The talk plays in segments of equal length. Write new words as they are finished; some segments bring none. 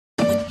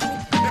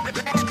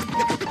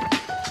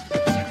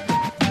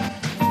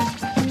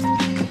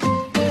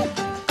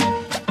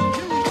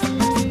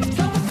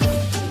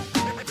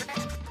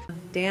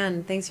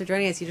fun. Thanks for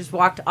joining us. You just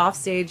walked off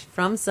stage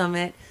from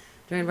Summit,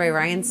 joined by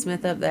Ryan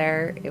Smith up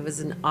there. It was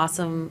an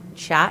awesome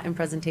chat and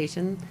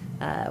presentation.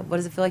 What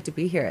does it feel like to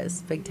be here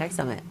as Big Tech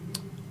Summit?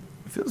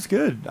 It feels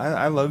good.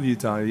 I love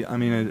Utah. I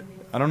mean,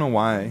 I don't know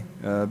why,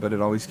 but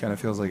it always kind of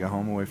feels like a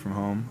home away from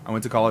home. I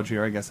went to college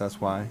here. I guess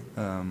that's why.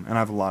 And I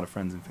have a lot of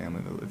friends and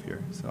family that live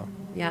here. So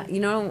yeah,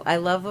 I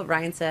love what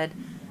Ryan said.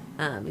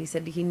 He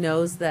said he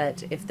knows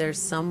that if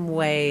there's some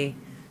way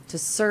to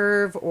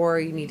serve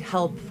or you need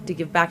help to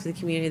give back to the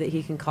community, that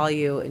he can call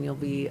you and you'll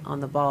be on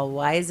the ball.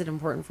 Why is it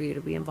important for you to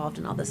be involved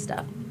in all this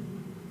stuff?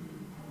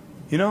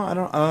 I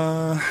don't.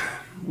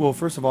 Well,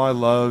 first of all, I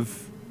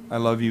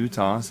love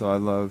Utah, so I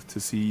love to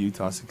see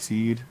Utah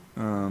succeed.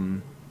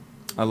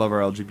 I love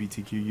our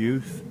LGBTQ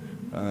youth.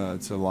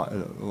 It's a lot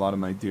of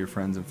my dear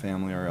friends and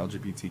family are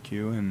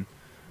LGBTQ, and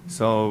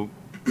so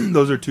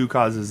those are two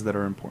causes that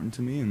are important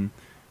to me.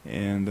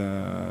 And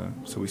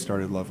so we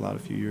started Love Loud a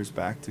few years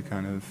back to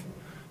kind of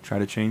try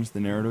to change the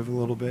narrative a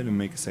little bit and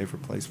make a safer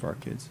place for our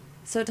kids.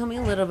 So tell me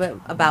a little bit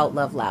about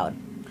Love Loud.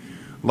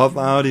 Love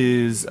Loud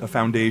is a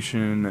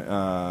foundation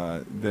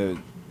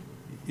that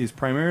is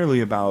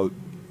primarily about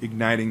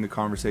igniting the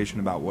conversation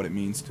about what it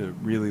means to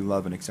really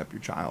love and accept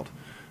your child.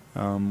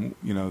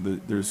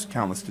 There's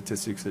countless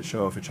statistics that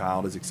show if a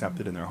child is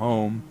accepted in their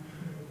home,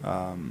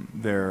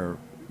 their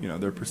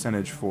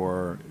percentage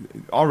for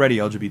already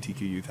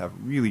LGBTQ youth have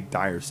really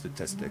dire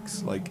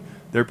statistics. Like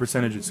their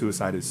percentage of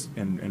suicide is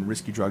and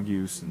risky drug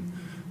use and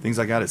things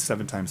like that is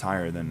 7 times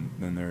higher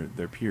than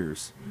their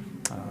peers.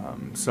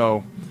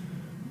 So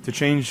to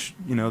change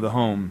the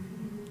home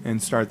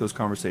and start those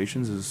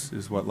conversations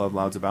is what Love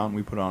Loud's about. And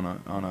we put on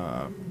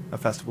a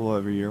festival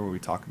every year where we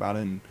talk about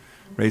it and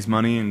raise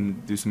money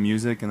and do some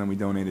music, and then we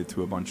donate it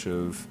to a bunch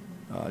of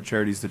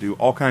charities to do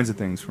all kinds of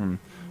things from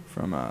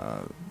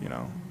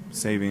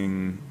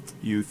saving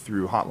youth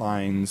through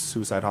hotlines,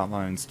 suicide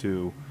hotlines,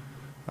 to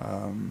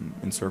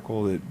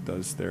Encircle that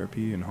does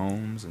therapy in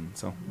homes, and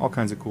so all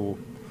kinds of cool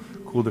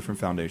different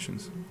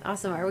foundations.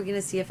 Awesome. Are we going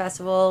to see a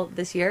festival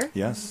this year?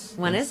 Yes.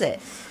 When is it?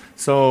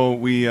 So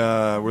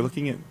we're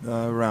looking at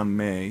around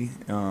May.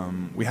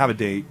 We have a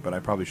date, but I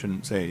probably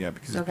shouldn't say it yet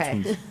because it's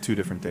between 2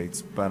 different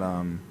dates.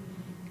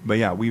 But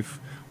yeah, we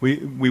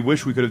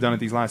wish we could have done it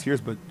these last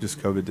years, but just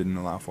COVID didn't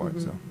allow for it.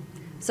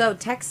 So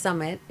Tech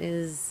Summit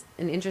is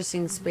an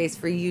interesting space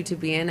for you to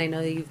be in. I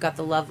know that you've got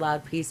the Love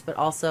Loud piece, but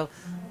also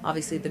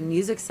obviously the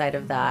music side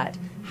of that.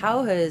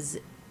 How has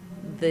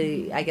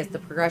the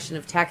progression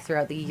of tech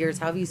throughout the years,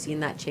 how have you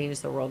seen that change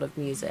the world of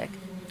music?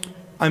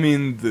 I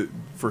mean,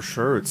 for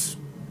sure it's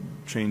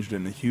changed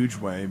in a huge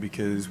way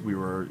because we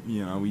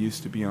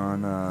used to be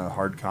on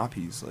hard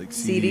copies like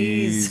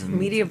CDs and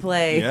media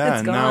play. Yeah,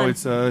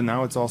 and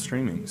now it's all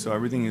streaming. So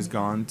everything has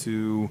gone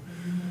to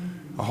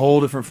a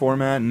whole different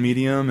format and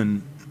medium,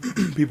 and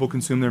people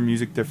consume their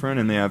music different,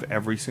 and they have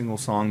every single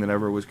song that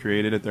ever was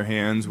created at their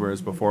hands,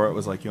 whereas before it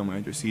was like you only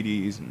had your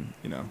CDs and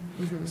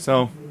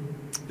So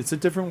it's a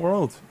different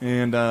world,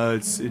 and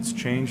it's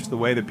changed the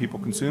way that people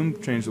consume,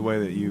 changed the way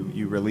that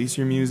you release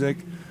your music.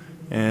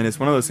 And it's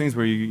one of those things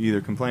where you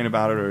either complain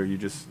about it or you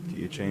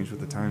change with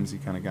the times. You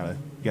kind of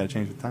gotta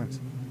change with the times.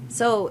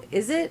 So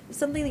is it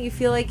something that you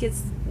feel like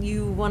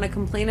you want to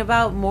complain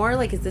about more?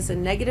 Like, is this a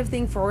negative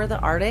thing for the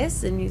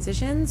artists and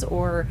musicians,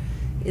 or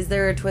is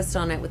there a twist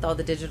on it with all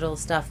the digital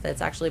stuff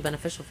that's actually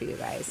beneficial for you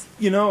guys?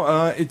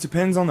 It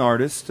depends on the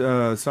artist.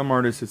 Some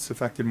artists it's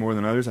affected more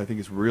than others. I think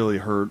it's really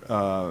hurt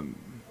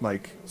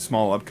like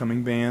small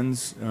upcoming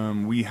bands.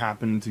 We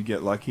happened to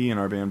get lucky, and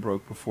our band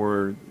broke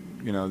before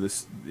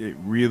it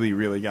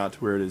really got to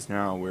where it is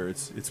now, where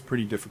it's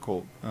pretty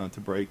difficult to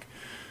break.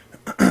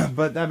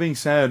 But that being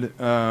said,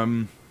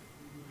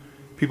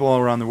 people all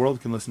around the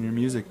world can listen to your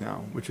music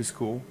now, which is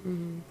cool.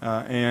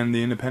 And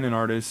the independent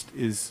artist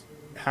is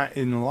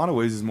in a lot of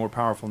ways is more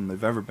powerful than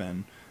they've ever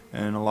been,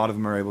 and a lot of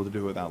them are able to do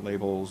it without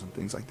labels and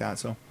things like that.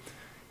 So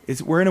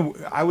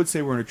I would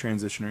say we're in a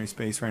transitionary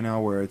space right now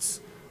where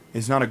it's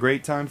not a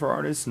great time for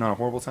artists, not a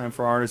horrible time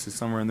for artists. It's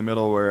somewhere in the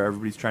middle where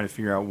everybody's trying to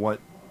figure out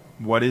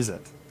what is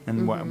it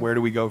and where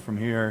do we go from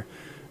here.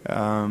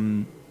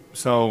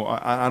 So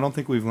I don't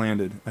think we've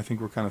landed. I think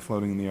we're kind of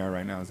floating in the air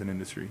right now as an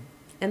industry.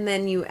 And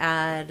then you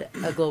add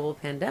a global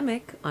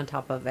pandemic on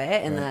top of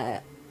it, and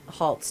that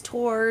halts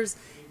tours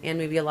and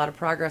maybe a lot of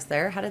progress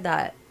there. How did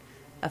that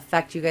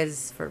affect you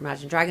guys for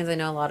Imagine Dragons? I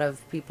know a lot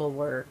of people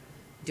were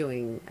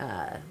doing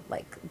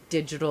like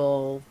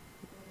digital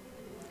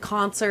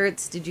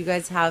concerts. Did you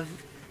guys have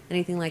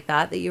anything like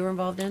that you were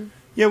involved in?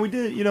 Yeah, we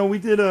did. We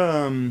did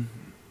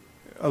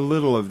a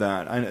little of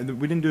that.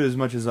 We didn't do as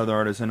much as other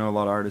artists. I know a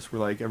lot of artists were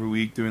like every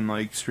week doing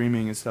like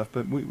streaming and stuff,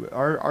 but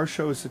our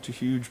show is such a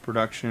huge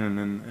production,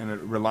 and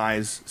it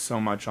relies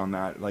so much on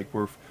that. Like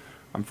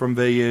I'm from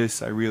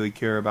Vegas. I really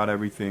care about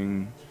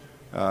everything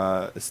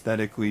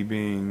aesthetically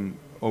being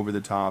over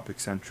the top,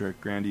 eccentric,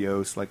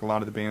 grandiose. Like a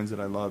lot of the bands that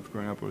I loved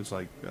growing up was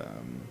like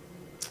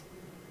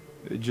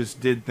it just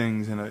did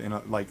things in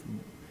a like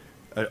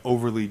an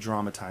overly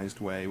dramatized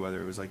way,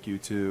 whether it was like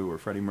U2 or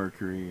Freddie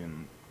Mercury,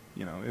 and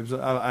it was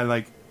I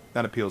like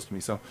that appeals to me.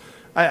 So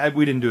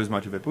we didn't do as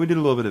much of it, but we did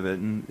a little bit of it,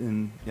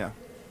 and yeah.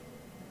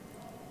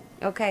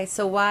 Okay,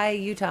 so why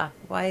Utah?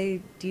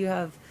 Why do you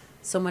have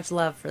so much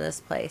love for this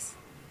place?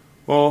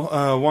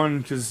 Well,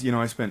 one, because,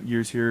 I spent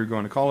years here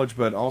going to college,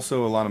 but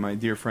also a lot of my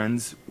dear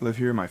friends live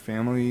here. A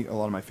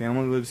lot of my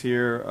family lives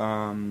here.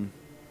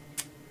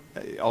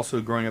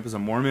 Also, growing up as a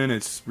Mormon,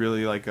 it's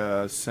really like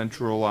a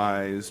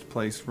centralized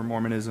place for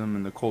Mormonism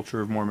and the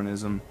culture of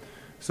Mormonism.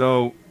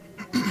 So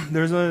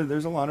there's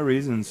a lot of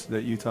reasons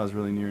that Utah is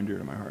really near and dear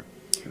to my heart.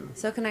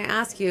 So can I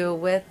ask you,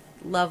 with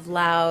Love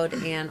Loud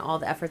and all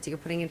the efforts that you're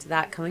putting into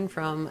that, coming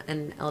from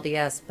an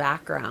LDS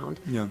background,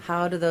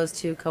 how do those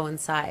two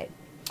coincide?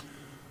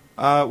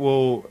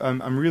 Well,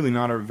 I'm really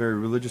not a very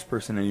religious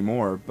person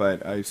anymore,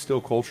 but I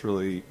still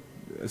culturally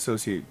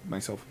associate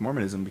myself with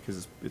Mormonism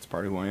because it's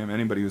part of who I am.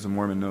 Anybody who's a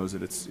Mormon knows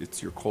that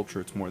it's your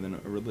culture. It's more than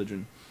a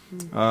religion.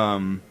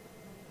 Mm-hmm.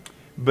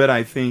 But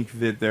I think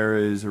that there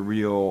is a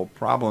real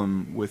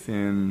problem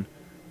within.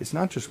 It's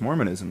not just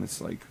Mormonism. It's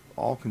like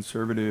all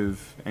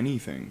conservative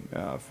anything.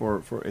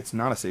 For it's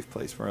not a safe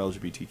place for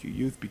LGBTQ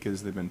youth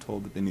because they've been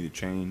told that they need to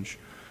change.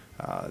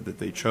 That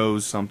they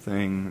chose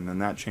something, and then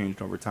that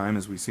changed over time,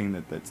 as we've seen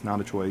that that's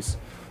not a choice,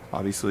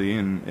 obviously,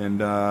 and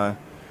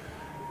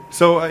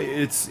so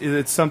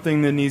it's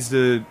something that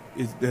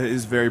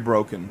is very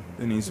broken.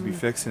 It needs to be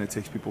fixed, and it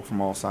takes people from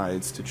all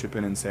sides to chip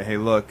in and say, "Hey,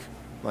 look,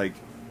 like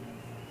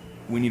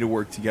we need to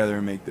work together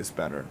and make this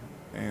better."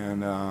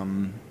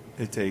 And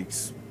it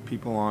takes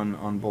people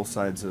on both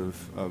sides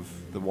of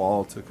the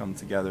wall to come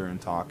together and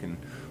talk and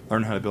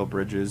learn how to build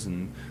bridges,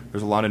 and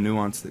there's a lot of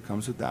nuance that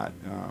comes with that.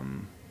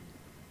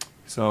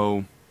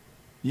 So,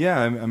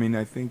 yeah, I mean,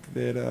 I think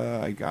that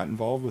I got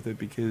involved with it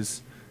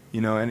because,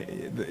 and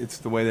it's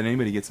the way that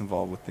anybody gets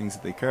involved with things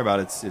that they care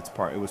about.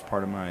 It was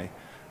part of my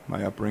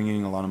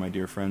upbringing. A lot of my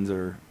dear friends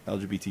are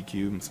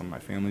LGBTQ, and some of my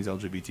family's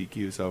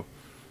LGBTQ. So,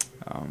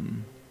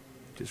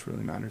 it just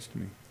really matters to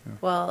me. Yeah.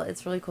 Well,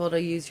 it's really cool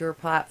to use your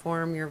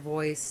platform, your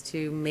voice,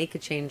 to make a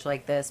change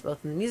like this,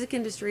 both in the music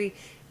industry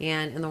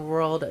and in the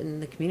world and in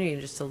the community,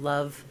 just to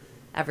love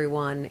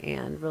everyone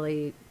and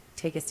really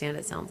take a stand,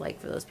 it sounds like,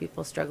 for those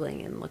people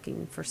struggling and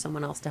looking for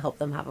someone else to help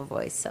them have a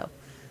voice. So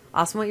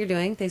awesome what you're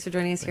doing. Thanks for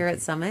joining us here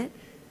at Summit.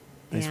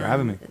 Thanks for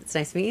having me. It's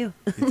nice to meet you.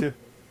 You too.